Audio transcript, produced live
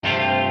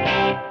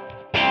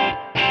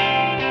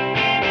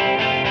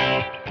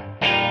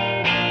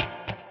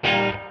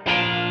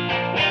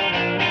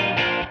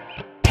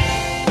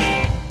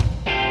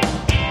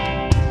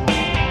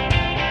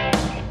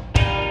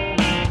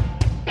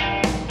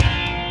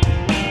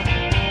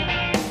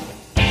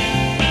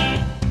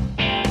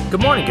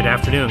Good morning, good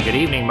afternoon, good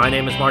evening. My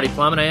name is Marty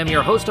Plum, and I am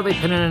your host of a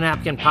Pen and a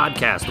Napkin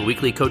podcast, the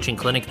weekly coaching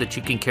clinic that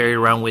you can carry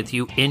around with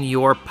you in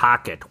your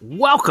pocket.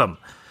 Welcome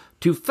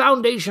to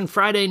Foundation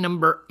Friday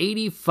number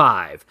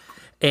 85.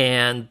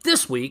 And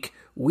this week,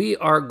 we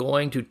are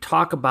going to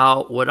talk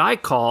about what I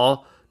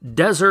call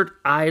desert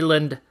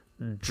island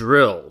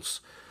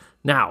drills.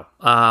 Now,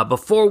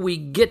 before we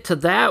get to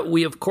that,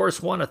 we of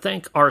course want to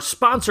thank our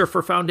sponsor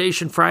for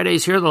Foundation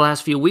Fridays here the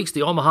last few weeks,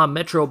 the Omaha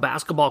Metro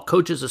Basketball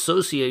Coaches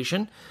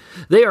Association.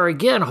 They are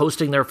again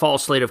hosting their fall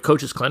slate of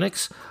coaches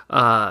clinics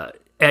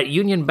at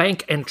Union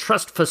Bank and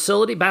Trust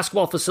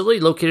basketball facility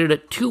located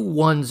at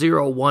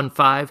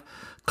 21015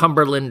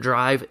 Cumberland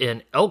Drive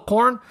in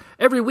Elkhorn.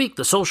 Every week,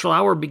 the social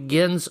hour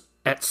begins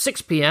at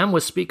 6 p.m.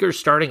 with speakers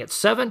starting at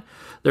 7.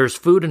 There's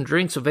food and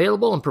drinks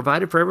available and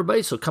provided for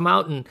everybody, so come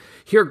out and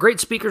hear great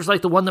speakers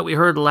like the one that we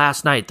heard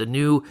last night, the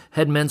new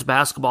head men's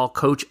basketball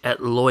coach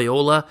at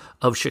Loyola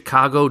of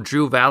Chicago,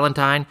 Drew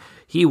Valentine.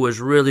 He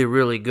was really,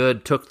 really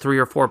good, took 3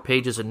 or 4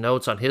 pages of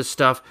notes on his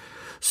stuff.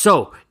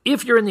 So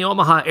if you're in the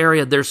Omaha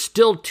area, there's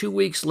still 2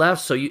 weeks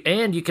left,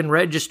 you can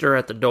register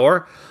at the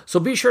door.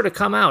 So be sure to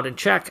come out and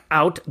check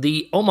out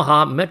the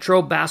Omaha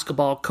Metro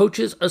Basketball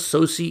Coaches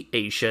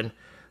Association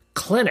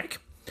Clinic.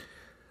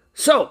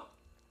 So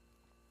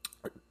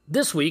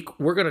this week,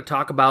 we're going to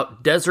talk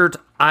about desert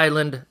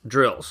island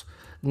drills.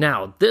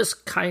 Now, this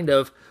kind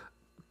of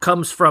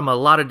comes from a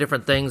lot of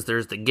different things.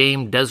 There's the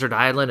game Desert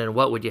Island, and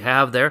what would you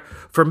have there?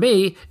 For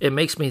me, it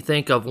makes me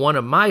think of one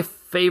of my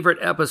favorite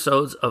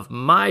episodes of one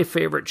of my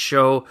favorite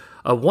shows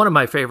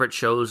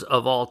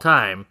of all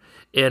time,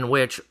 in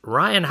which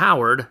Ryan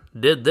Howard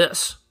did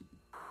this.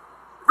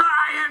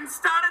 Ryan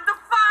started the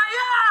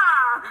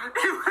fire!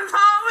 It was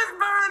always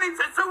burning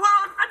since the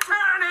world was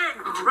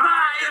turning!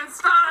 Ryan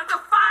started the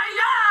fire!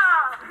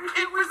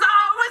 It was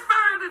always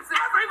burning since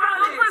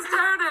everybody was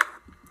turning!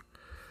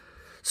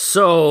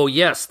 So,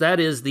 yes, that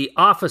is the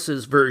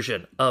Office's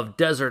version of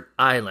Desert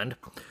Island.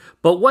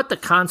 But what the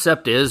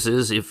concept is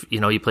if,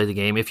 you play the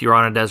game, if you're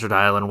on a desert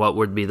island, what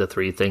would be the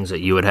 3 things that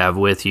you would have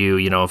with you?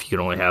 If you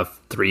could only have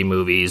 3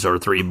 movies or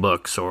 3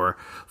 books or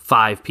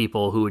 5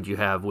 people, who would you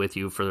have with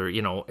you for,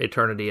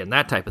 eternity and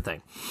that type of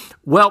thing?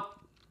 Well,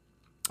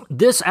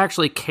 this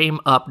actually came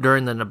up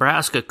during the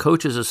Nebraska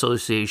Coaches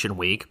Association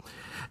week,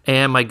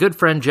 and my good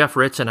friend Jeff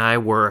Ritz and I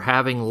were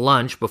having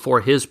lunch before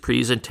his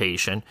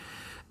presentation,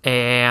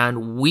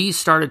 and we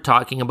started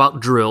talking about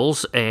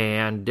drills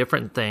and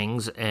different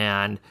things,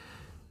 and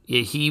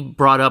he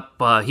brought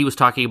up, he was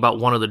talking about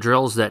one of the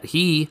drills that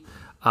he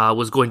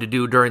was going to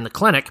do during the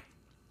clinic,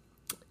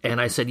 and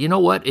I said, you know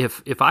what,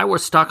 if I were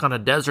stuck on a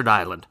desert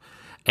island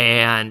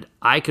and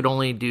I could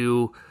only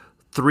do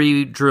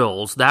 3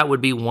 drills, that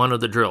would be one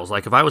of the drills.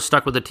 Like if I was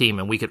stuck with a team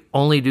and we could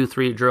only do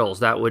 3 drills,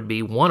 that would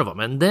be one of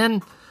them. And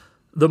then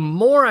the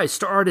more I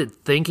started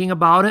thinking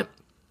about it,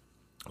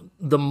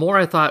 the more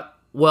I thought,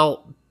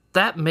 well,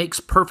 that makes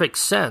perfect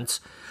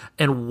sense.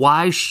 And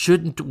why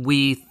shouldn't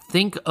we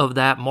think of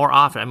that more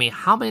often? I mean,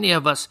 how many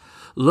of us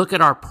look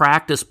at our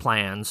practice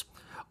plans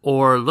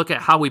or look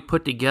at how we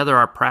put together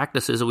our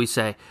practices and we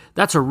say,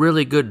 that's a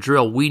really good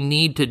drill. We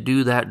need to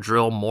do that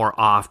drill more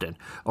often.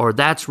 Or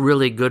that's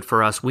really good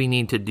for us. We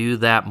need to do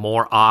that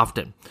more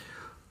often.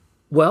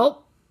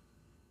 Well,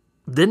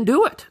 then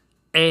do it.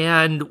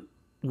 And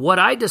what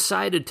I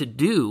decided to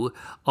do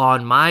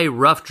on my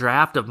rough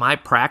draft of my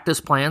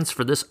practice plans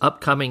for this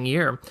upcoming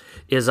year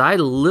is I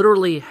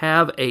literally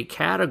have a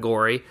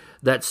category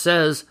that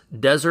says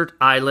desert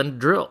island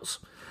drills.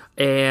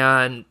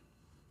 And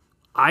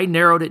I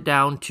narrowed it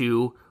down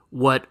to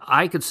what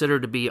I consider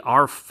to be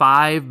our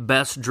 5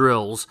 best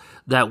drills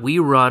that we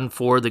run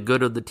for the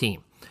good of the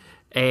team.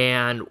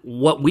 And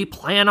what we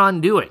plan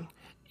on doing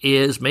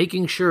is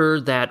making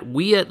sure that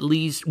we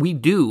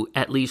do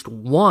at least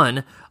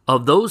one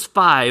of those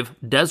 5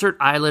 desert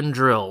island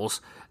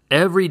drills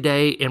every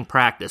day in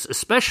practice,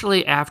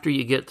 especially after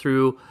you get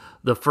through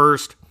the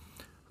first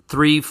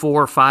 3,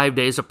 4, 5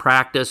 days of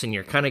practice and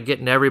you're kind of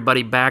getting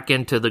everybody back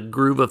into the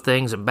groove of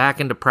things and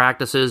back into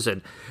practices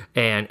and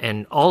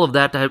all of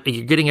that.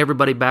 You're getting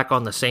everybody back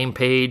on the same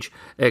page,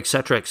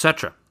 etc.,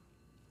 etc.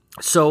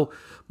 So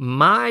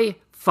my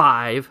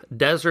 5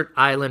 desert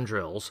island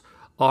drills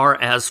are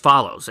as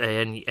follows,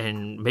 and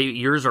maybe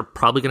yours are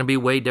probably going to be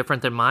way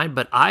different than mine,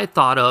 but I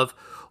thought of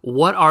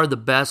what are the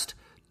best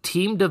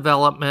team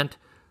development,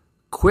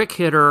 quick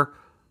hitter,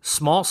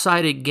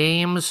 small-sided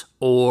games,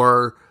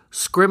 or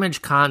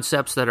scrimmage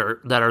concepts that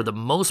are the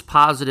most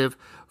positive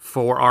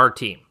for our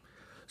team.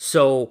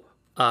 So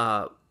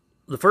the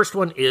first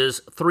one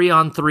is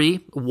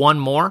 3-on-3, one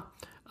more.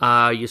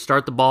 You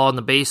start the ball on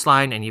the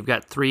baseline, and you've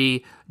got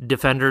 3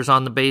 defenders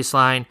on the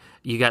baseline.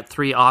 You got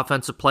 3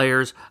 offensive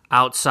players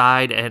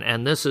outside,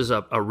 and this is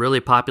a really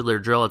popular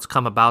drill. It's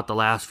come about the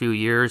last few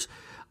years.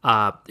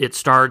 It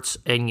starts,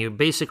 and you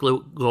basically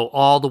go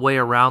all the way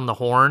around the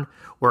horn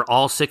where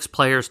all 6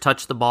 players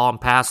touch the ball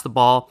and pass the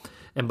ball.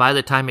 And by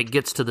the time it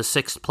gets to the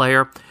 6th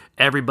player,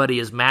 everybody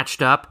is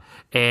matched up,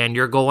 and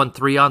you're going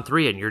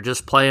 3-on-3 and you're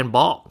just playing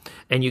ball.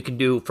 And you can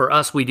do, for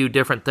us, we do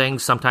different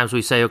things. Sometimes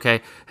we say,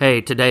 okay,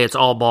 hey, today it's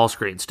all ball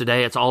screens.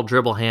 Today it's all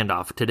dribble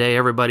handoff. Today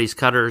everybody's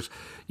cutters,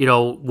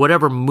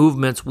 whatever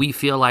movements we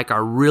feel like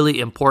are really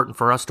important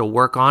for us to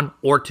work on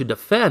or to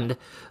defend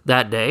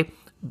that day,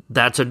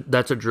 that's a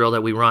drill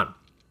that we run.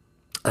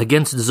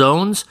 Against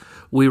zones,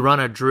 we run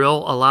a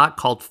drill a lot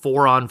called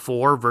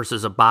 4-on-4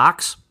 versus a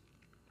box.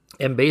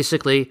 And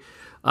basically,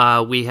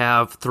 we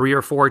have 3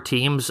 or 4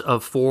 teams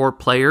of 4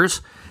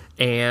 players,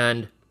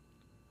 and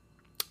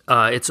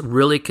it's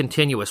really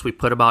continuous. We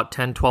put about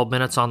 10, 12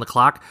 minutes on the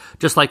clock,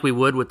 just like we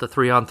would with the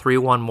 3-on-3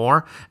 one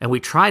more. And we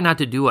try not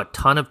to do a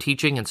ton of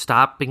teaching and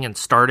stopping and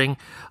starting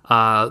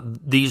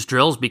these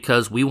drills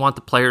because we want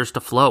the players to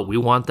flow. We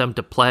want them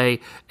to play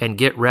and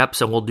get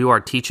reps, and we'll do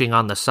our teaching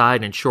on the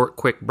side in short,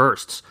 quick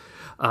bursts.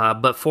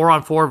 But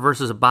 4-on-4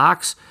 versus a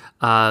box,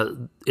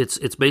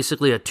 it's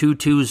basically a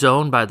 2-2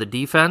 zone by the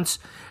defense,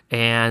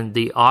 and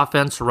the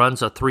offense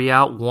runs a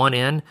 3-out,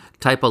 1-in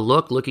type of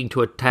look, looking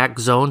to attack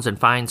zones and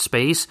find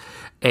space,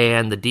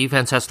 and the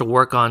defense has to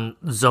work on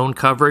zone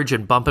coverage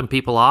and bumping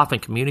people off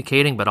and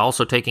communicating, but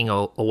also taking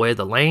away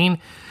the lane.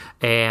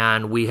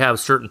 And we have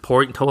certain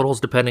point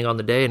totals depending on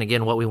the day, and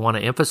again, what we want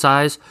to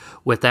emphasize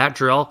with that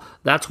drill,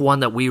 that's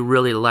one that we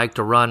really like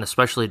to run,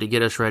 especially to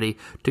get us ready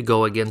to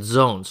go against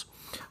zones.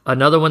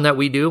 Another one that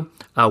we do,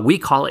 we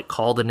call it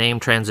call the name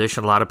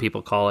transition. A lot of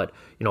people call it,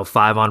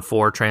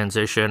 5-on-4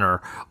 transition or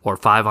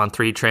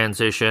 5-on-3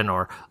 transition,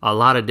 or a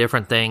lot of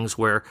different things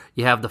where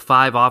you have the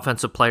 5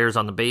 offensive players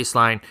on the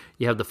baseline,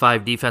 you have the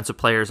 5 defensive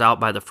players out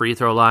by the free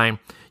throw line,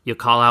 you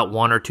call out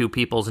 1 or 2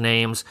 people's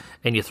names,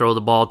 and you throw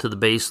the ball to the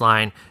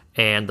baseline,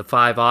 and the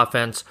 5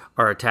 offense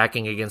are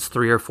attacking against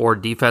 3 or 4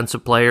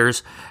 defensive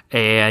players,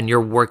 and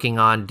you're working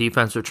on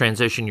defensive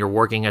transition, you're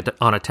working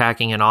on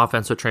attacking and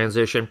offensive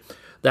transition,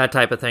 that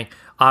type of thing.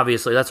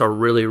 Obviously, that's a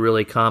really,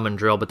 really common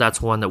drill, but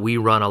that's one that we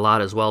run a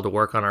lot as well to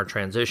work on our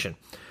transition.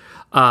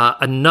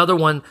 Another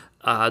one,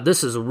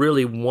 this is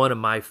really one of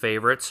my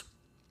favorites.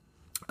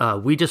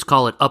 We just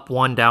call it up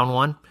 1, down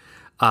 1,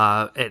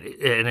 and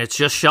it's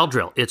just shell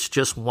drill. It's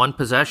just one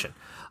possession.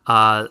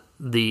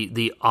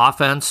 The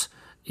offense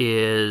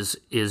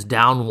is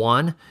down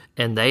 1,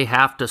 and they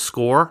have to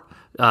score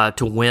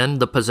to win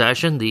the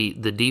possession. The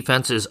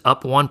defense is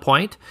up 1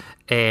 point,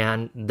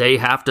 and they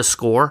have to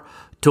score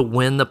to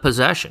win the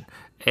possession.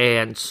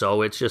 And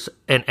so it's just,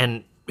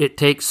 and it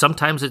takes,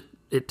 sometimes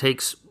it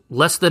takes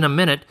less than a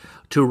minute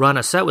to run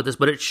a set with this,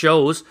 but it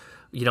shows,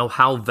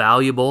 how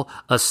valuable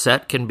a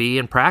set can be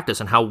in practice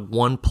and how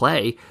one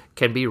play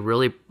can be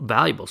really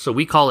valuable. So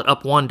we call it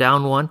up 1,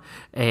 down 1,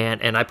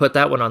 and I put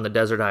that one on the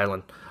Desert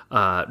Island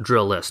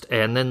drill list.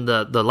 And then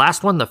the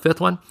last one, the 5th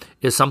one,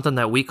 is something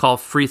that we call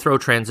free throw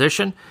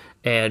transition.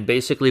 And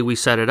basically we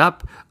set it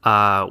up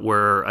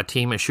where a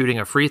team is shooting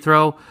a free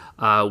throw.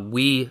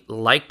 We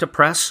like to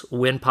press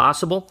when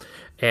possible.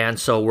 And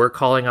so we're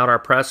calling out our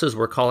presses.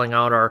 We're calling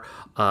out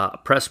our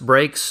press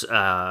breaks,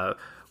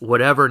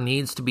 whatever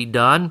needs to be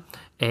done.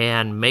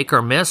 And make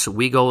or miss,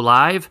 we go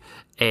live.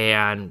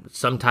 And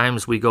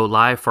sometimes we go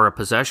live for a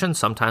possession.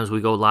 Sometimes we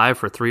go live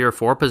for 3 or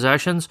 4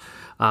 possessions.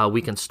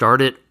 We can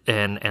start it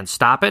and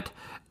stop it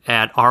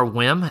at our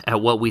whim, at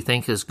what we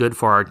think is good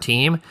for our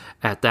team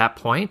at that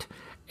point.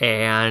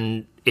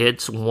 And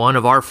it's one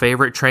of our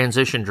favorite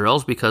transition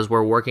drills because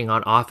we're working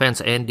on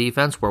offense and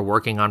defense. We're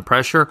working on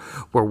pressure.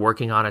 We're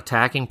working on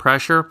attacking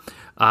pressure.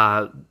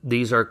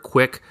 These are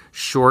quick,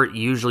 short,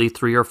 usually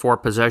 3 or 4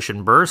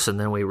 possession bursts, and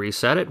then we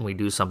reset it and we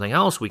do something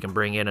else. We can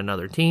bring in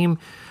another team.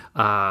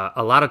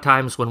 A lot of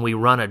times when we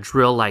run a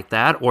drill like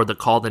that, or the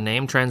call the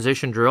name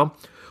transition drill,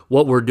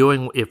 what we're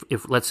doing,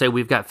 if let's say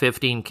we've got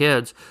 15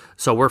 kids,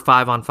 so we're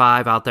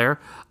 5-on-5 out there,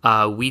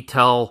 we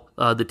tell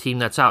the team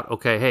that's out,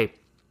 okay, hey,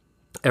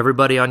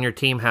 everybody on your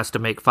team has to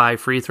make 5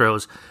 free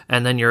throws,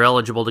 and then you're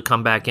eligible to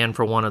come back in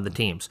for one of the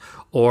teams.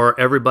 Or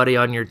everybody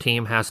on your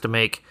team has to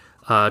make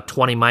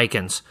 20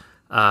 Micans,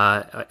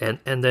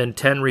 and then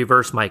 10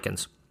 reverse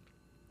Micans,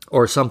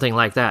 or something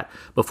like that,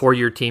 before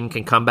your team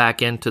can come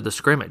back into the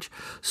scrimmage.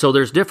 So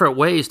there's different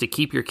ways to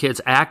keep your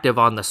kids active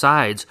on the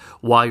sides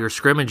while you're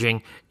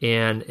scrimmaging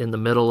in the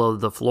middle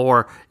of the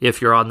floor if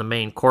you're on the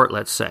main court,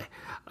 let's say.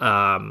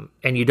 And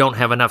you don't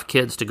have enough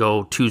kids to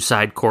go 2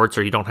 side courts,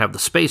 or you don't have the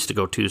space to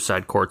go 2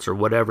 side courts, or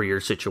whatever your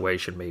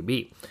situation may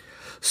be.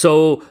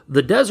 So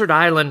the Desert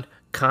Island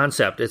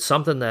concept, it's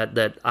something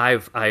that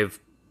I've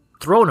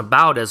thrown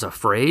about as a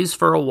phrase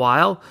for a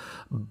while,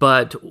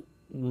 but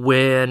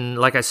when,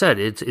 like I said,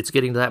 it's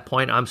getting to that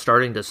point, I'm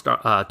starting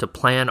to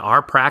plan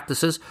our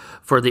practices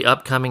for the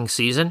upcoming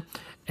season,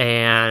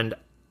 and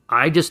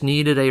I just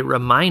needed a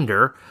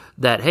reminder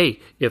that, hey,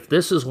 if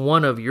this is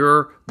one of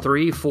your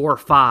 3, 4,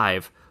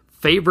 5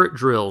 favorite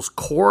drills,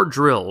 core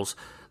drills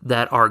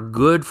that are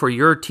good for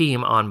your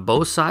team on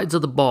both sides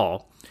of the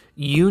ball,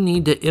 you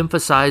need to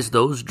emphasize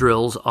those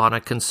drills on a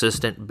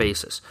consistent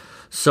basis.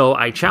 So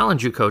I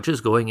challenge you,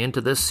 coaches, going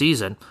into this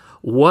season,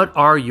 what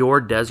are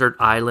your Desert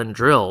Island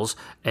drills,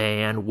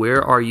 and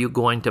where are you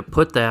going to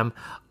put them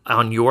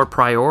on your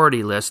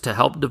priority list to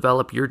help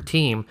develop your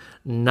team,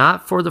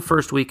 not for the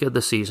first week of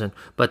the season,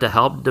 but to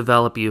help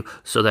develop you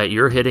so that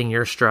you're hitting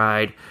your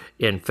stride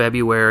in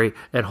February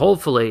and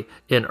hopefully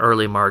in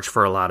early March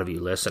for a lot of you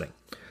listening.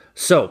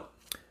 So,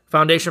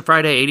 Foundation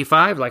Friday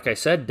 85, like I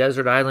said,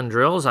 Desert Island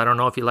Drills. I don't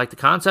know if you like the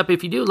concept.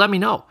 If you do, let me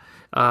know.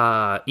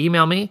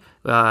 Email me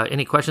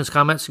any questions,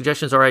 comments,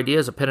 suggestions, or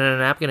ideas at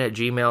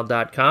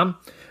penandandanapkin@gmail.com.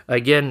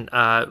 Again,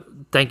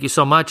 thank you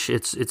so much.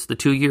 It's the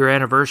 2-year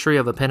anniversary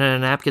of A Pen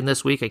and a Napkin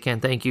this week. I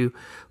can't thank you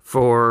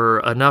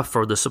enough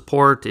for the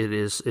support. It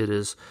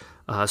is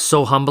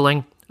so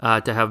humbling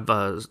to have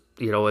as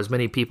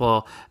many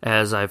people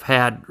as I've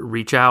had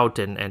reach out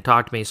and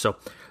talk to me. So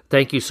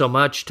thank you so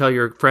much. Tell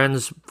your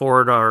friends,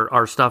 forward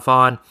our stuff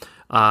on.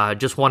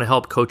 Just want to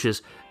help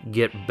coaches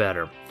get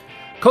better.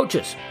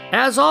 Coaches,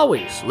 as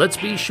always, let's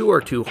be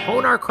sure to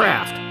hone our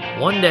craft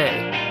one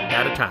day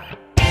at a time.